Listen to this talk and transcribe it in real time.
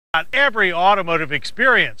About every automotive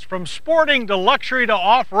experience, from sporting to luxury to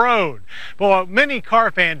off-road. But what many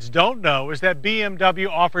car fans don't know is that BMW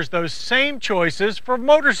offers those same choices for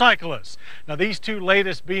motorcyclists. Now, these two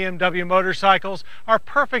latest BMW motorcycles are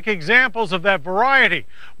perfect examples of that variety.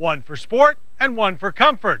 One for sport and one for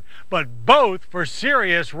comfort, but both for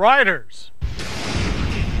serious riders.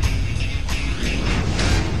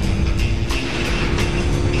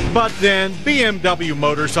 But then, BMW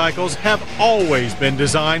motorcycles have always been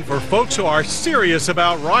designed for folks who are serious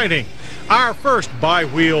about riding. Our first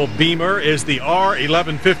bi-wheel Beamer is the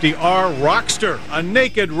R1150 R Rockster, a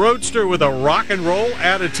naked roadster with a rock and roll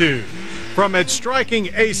attitude. From its striking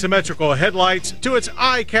asymmetrical headlights to its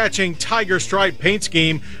eye-catching tiger stripe paint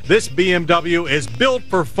scheme, this BMW is built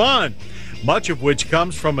for fun, much of which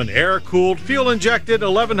comes from an air-cooled, fuel-injected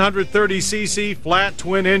 1130cc flat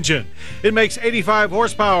twin engine. It makes 85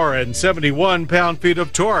 horsepower and 71 pound-feet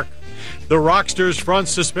of torque. The Rockster's front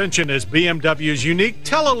suspension is BMW's unique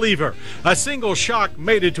telelever, a single shock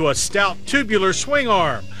mated to a stout tubular swing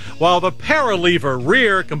arm, while the paralever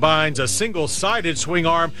rear combines a single-sided swing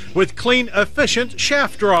arm with clean, efficient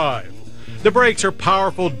shaft drive. The brakes are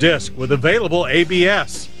powerful disc with available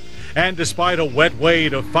ABS. And despite a wet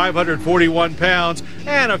weight of 541 pounds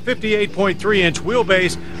and a 58.3-inch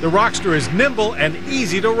wheelbase, the Rockster is nimble and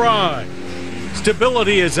easy to ride.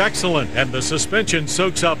 Stability is excellent, and the suspension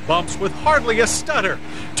soaks up bumps with hardly a stutter.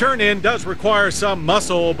 Turn-in does require some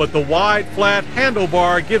muscle, but the wide, flat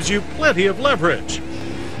handlebar gives you plenty of leverage.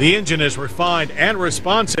 The engine is refined and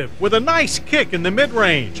responsive, with a nice kick in the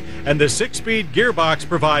mid-range, and the 6-speed gearbox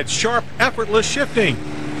provides sharp, effortless shifting.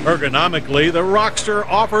 Ergonomically, the Rockster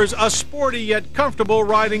offers a sporty yet comfortable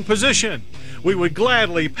riding position. We would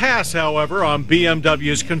gladly pass, however, on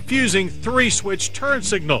BMW's confusing 3-switch turn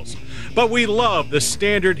signals, but we love the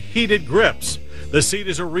standard heated grips. The seat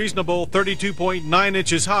is a reasonable 32.9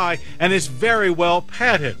 inches high and is very well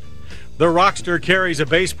padded. The Rockster carries a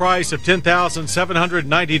base price of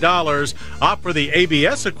 $10,790. Opt for the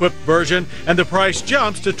ABS-equipped version, and the price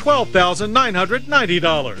jumps to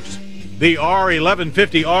 $12,990. The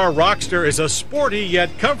R1150 R Rockster is a sporty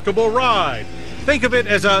yet comfortable ride. Think of it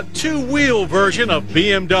as a two-wheel version of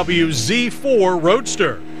BMW's Z4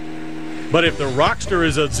 Roadster. But if the Rockster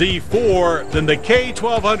is a Z4, then the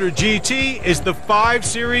K1200 GT is the 5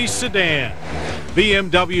 Series sedan.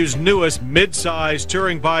 BMW's newest mid-size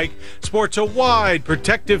touring bike sports a wide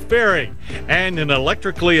protective fairing and an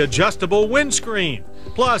electrically adjustable windscreen,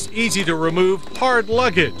 plus easy-to-remove hard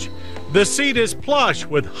luggage. The seat is plush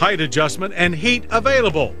with height adjustment and heat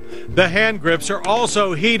available. The hand grips are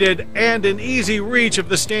also heated and in easy reach of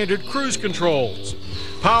the standard cruise controls.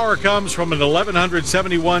 Power comes from an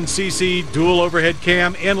 1171cc dual overhead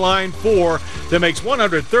cam inline 4 that makes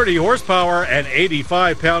 130 horsepower and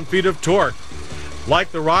 85 pound-feet of torque.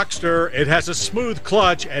 Like the Rockster, it has a smooth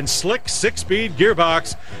clutch and slick 6-speed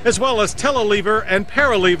gearbox, as well as telelever and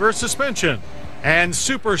paralever suspension, and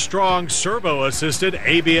super strong servo-assisted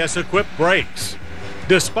ABS-equipped brakes.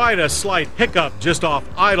 Despite a slight hiccup just off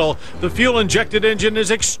idle, the fuel-injected engine is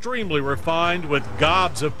extremely refined with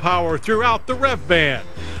gobs of power throughout the rev band.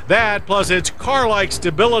 That, plus its car-like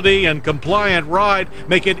stability and compliant ride,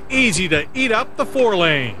 make it easy to eat up the 4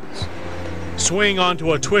 lanes. Swing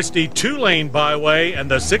onto a twisty 2-lane byway,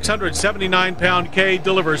 and the 679-pound K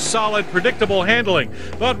delivers solid, predictable handling,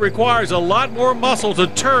 but requires a lot more muscle to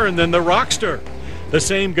turn than the Rockster. The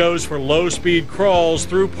same goes for low-speed crawls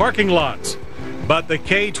through parking lots. But the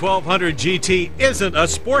K1200 GT isn't a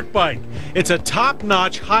sport bike. It's a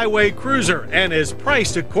top-notch highway cruiser and is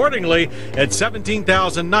priced accordingly at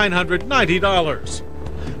 $17,990.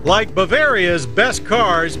 Like Bavaria's best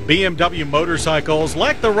cars, BMW motorcycles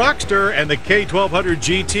like the Rockster and the K1200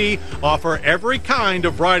 GT offer every kind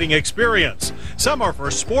of riding experience. Some are for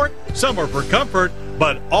sport, some are for comfort,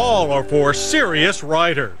 but all are for serious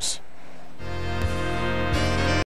riders.